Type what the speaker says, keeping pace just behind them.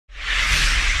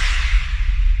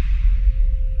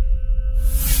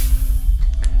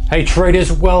Hey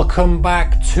traders, welcome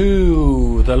back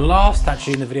to the last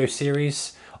actually in the video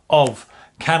series of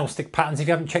candlestick patterns. If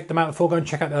you haven't checked them out before, go and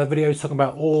check out the other videos talking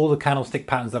about all the candlestick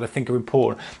patterns that I think are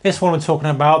important. This one I'm talking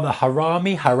about the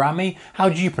Harami. How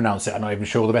do you pronounce it? I'm not even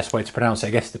sure the best way to pronounce it. I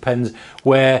guess it depends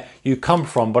where you come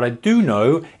from, but I do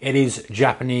know it is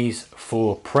Japanese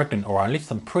for pregnant, or at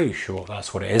least I'm pretty sure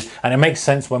that's what it is. And it makes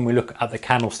sense when we look at the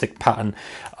candlestick pattern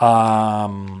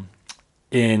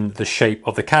in the shape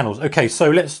of the candles. Okay, so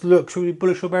let's look, should we be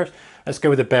bullish or bearish? Let's go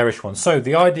with the bearish one. So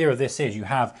the idea of this is you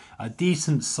have a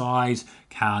decent size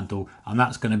candle, and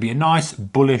that's going to be a nice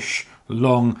bullish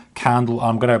long candle.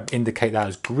 I'm going to indicate that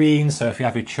as green. So if you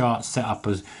have your chart set up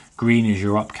as green as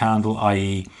your up candle,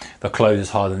 i.e. the close is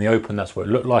higher than the open, that's what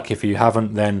it looked like. If you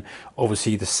haven't, then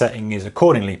obviously the setting is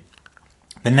accordingly.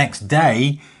 The next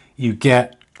day you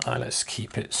get, let's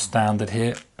keep it standard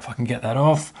here, if I can get that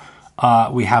off.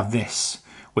 We have this,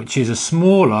 which is a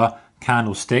smaller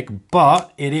candlestick,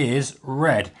 but it is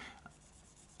red.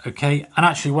 Okay, and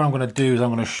actually what I'm going to do is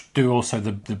I'm going to do also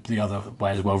the other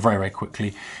way as well, very quickly.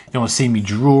 You don't want to see me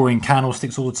drawing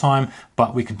candlesticks all the time,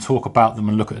 but we can talk about them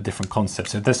and look at the different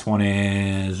concepts. So this one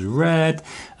is red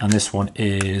and this one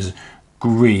is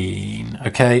green.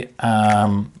 Okay,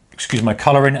 excuse my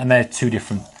coloring, and they're two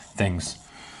different things.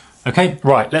 Okay,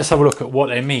 right, let's have a look at what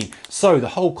they mean. So the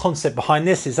whole concept behind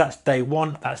this is that's day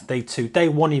one, that's day two. Day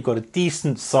one, you've got a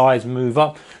decent size move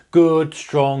up, good,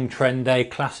 strong trend day,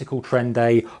 classical trend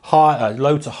day, high,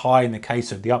 low to high in the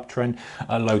case of the uptrend,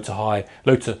 low to high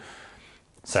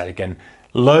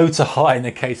in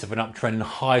the case of an uptrend, and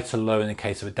high to low in the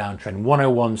case of a downtrend.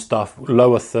 101 stuff,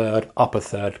 lower third, upper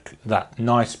third, that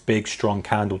nice, big, strong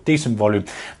candle, decent volume.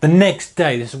 The next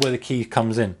day, this is where the key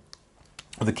comes in.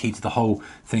 The key to the whole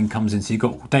thing comes in. So you've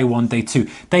got day one, day two.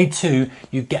 Day two,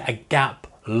 you get a gap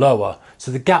lower.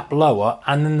 So the gap lower,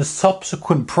 and then the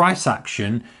subsequent price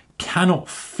action cannot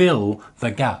fill the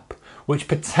gap, which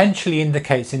potentially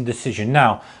indicates indecision.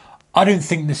 Now, I don't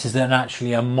think this is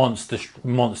actually a monster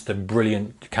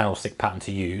brilliant candlestick pattern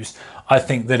to use. I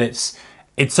think that it's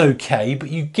okay,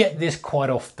 but you get this quite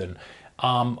often.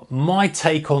 My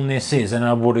take on this is, and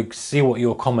I would see what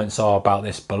your comments are about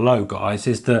this below, guys,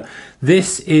 is that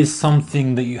this is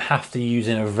something that you have to use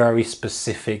in a very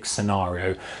specific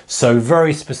scenario. So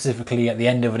very specifically at the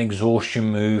end of an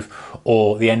exhaustion move,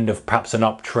 or the end of perhaps an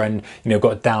uptrend, you know,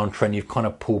 got a downtrend, you've kind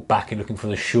of pulled back and looking for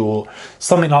the short,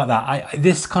 something like that.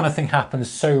 This kind of thing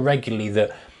happens so regularly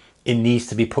that it needs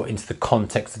to be put into the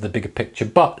context of the bigger picture.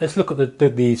 But let's look at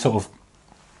the sort of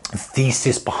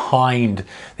thesis behind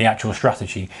the actual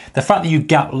strategy. The fact that you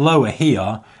gap lower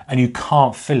here and you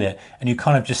can't fill it and you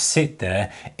kind of just sit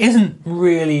there isn't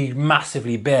really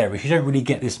massively bearish. You don't really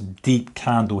get this deep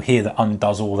candle here that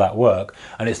undoes all that work,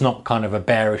 and it's not kind of a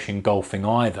bearish engulfing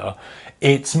either.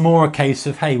 It's more a case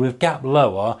of, hey, with gap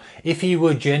lower, if you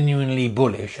were genuinely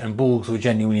bullish and bulls were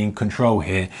genuinely in control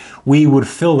here, we would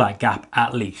fill that gap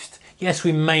at least. Yes,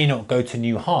 we may not go to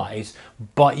new highs,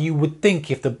 but you would think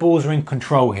if the bulls are in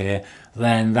control here,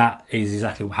 then that is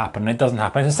exactly what happened. And it doesn't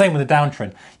happen. It's the same with the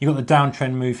downtrend. You've got the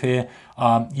downtrend move here.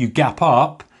 You gap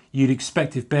up. You'd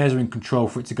expect if bears are in control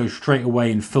for it to go straight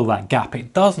away and fill that gap.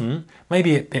 It doesn't.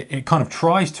 Maybe it kind of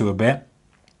tries to a bit,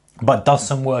 but does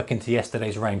some work into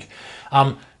yesterday's range.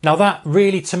 Now that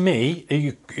really, to me,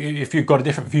 if you've got a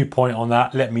different viewpoint on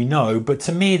that, let me know. But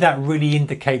to me, that really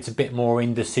indicates a bit more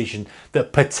indecision,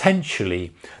 that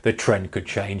potentially the trend could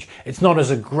change. It's not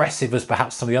as aggressive as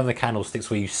perhaps some of the other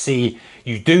candlesticks where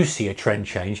you do see a trend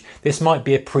change. This might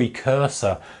be a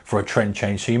precursor for a trend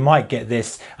change. So you might get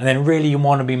this, and then really you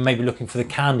want to be maybe looking for the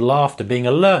candle after, being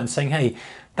alert and saying, hey,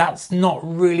 that's not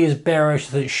really as bearish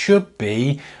as it should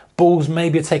be. Bulls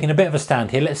maybe are taking a bit of a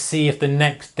stand here. Let's see if the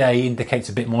next day indicates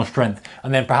a bit more strength,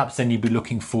 and then perhaps then you'd be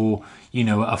looking for, you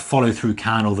know, a follow-through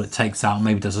candle that takes out,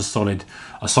 maybe does a solid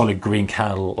green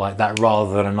candle like that,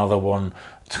 rather than another one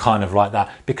kind of like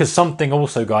that. Because something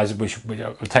also, guys, which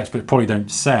textbooks probably don't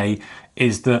say,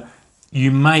 is that you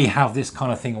may have this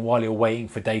kind of thing while you're waiting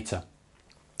for data.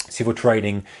 So if you're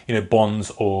trading, you know,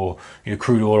 bonds or, you know,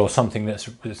 crude oil or something that's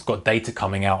got data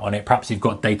coming out on it, perhaps you've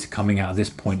got data coming out at this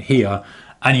point here,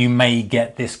 and you may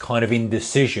get this kind of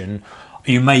indecision.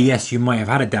 Yes, you may have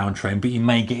had a downtrend, but you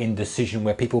may get indecision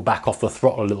where people back off the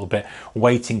throttle a little bit,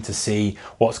 waiting to see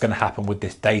what's going to happen with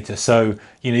this data. So,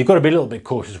 you know, you've got to be a little bit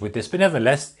cautious with this, but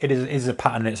nevertheless, it is a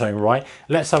pattern in its own right.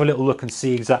 Let's have a little look and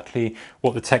see exactly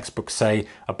what the textbooks say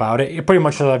about it. Pretty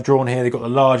much as I've drawn here, they've got the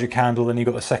larger candle, then you've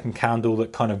got the second candle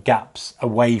that kind of gaps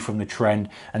away from the trend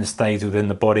and stays within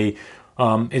the body.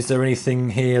 Is there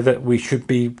anything here that we should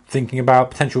be thinking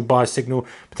about? Potential buy signal,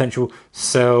 potential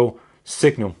sell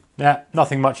signal. Yeah,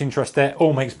 nothing much interest there.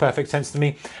 All makes perfect sense to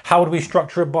me. How would we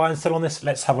structure a buy and sell on this?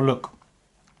 Let's have a look.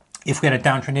 If we had a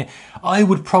downtrend here, I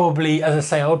would probably, as I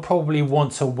say, I would probably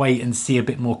want to wait and see a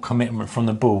bit more commitment from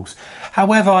the bulls.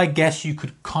 However, I guess you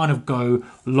could kind of go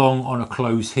long on a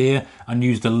close here and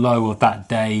use the low of that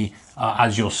day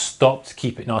as your stop to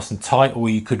keep it nice and tight. Or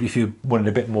you could, if you wanted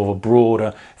a bit more of a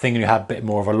broader thing and you had a bit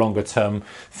more of a longer term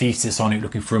thesis on it,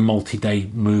 looking for a multi-day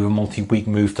move, a multi-week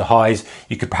move to highs,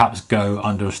 you could perhaps go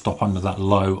under a stop under that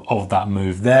low of that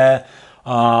move there.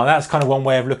 That's kind of one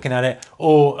way of looking at it.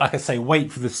 Or like I say,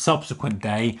 wait for the subsequent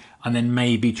day and then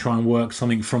maybe try and work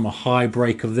something from a high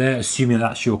break of there, assuming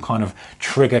that's your kind of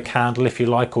trigger candle, if you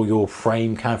like, or your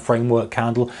framework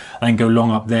candle, and then go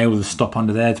long up there with a stop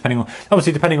under there, depending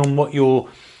on what your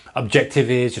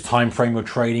objective is, your time frame you're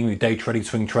trading, your day trading,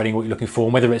 swing trading, what you're looking for,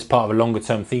 and whether it's part of a longer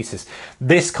term thesis.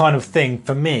 This kind of thing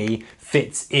for me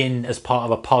fits in as part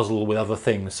of a puzzle with other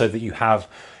things, so that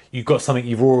you've got something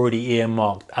you've already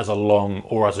earmarked as a long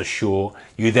or as a short.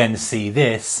 You then see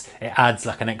this, it adds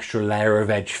like an extra layer of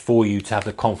edge for you to have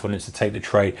the confidence to take the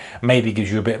trade. Maybe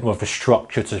gives you a bit more of a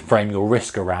structure to frame your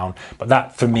risk around. But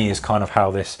that for me is kind of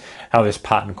how this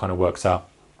pattern kind of works out.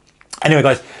 Anyway,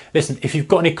 guys, listen, if you've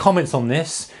got any comments on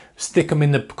this, stick them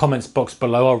in the comments box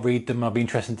below. I'll read them. I'll be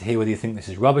interested to hear whether you think this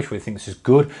is rubbish, whether you think this is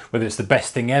good, whether it's the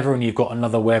best thing ever and you've got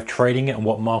another way of trading it and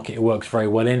what market it works very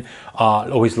well in.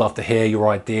 I'd always love to hear your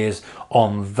ideas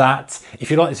on that. If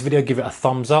you like this video, give it a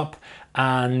thumbs up.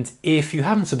 And if you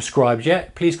haven't subscribed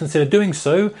yet, please consider doing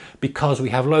so, because we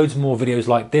have loads more videos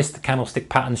like this: the candlestick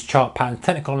patterns, chart patterns,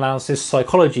 technical analysis,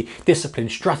 psychology, discipline,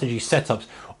 strategy, setups,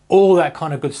 all that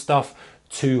kind of good stuff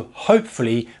to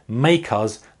hopefully make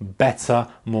us better,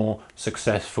 more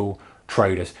successful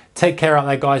traders. Take care out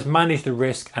there, guys. Manage the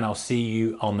risk, and I'll see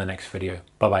you on the next video.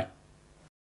 Bye-bye.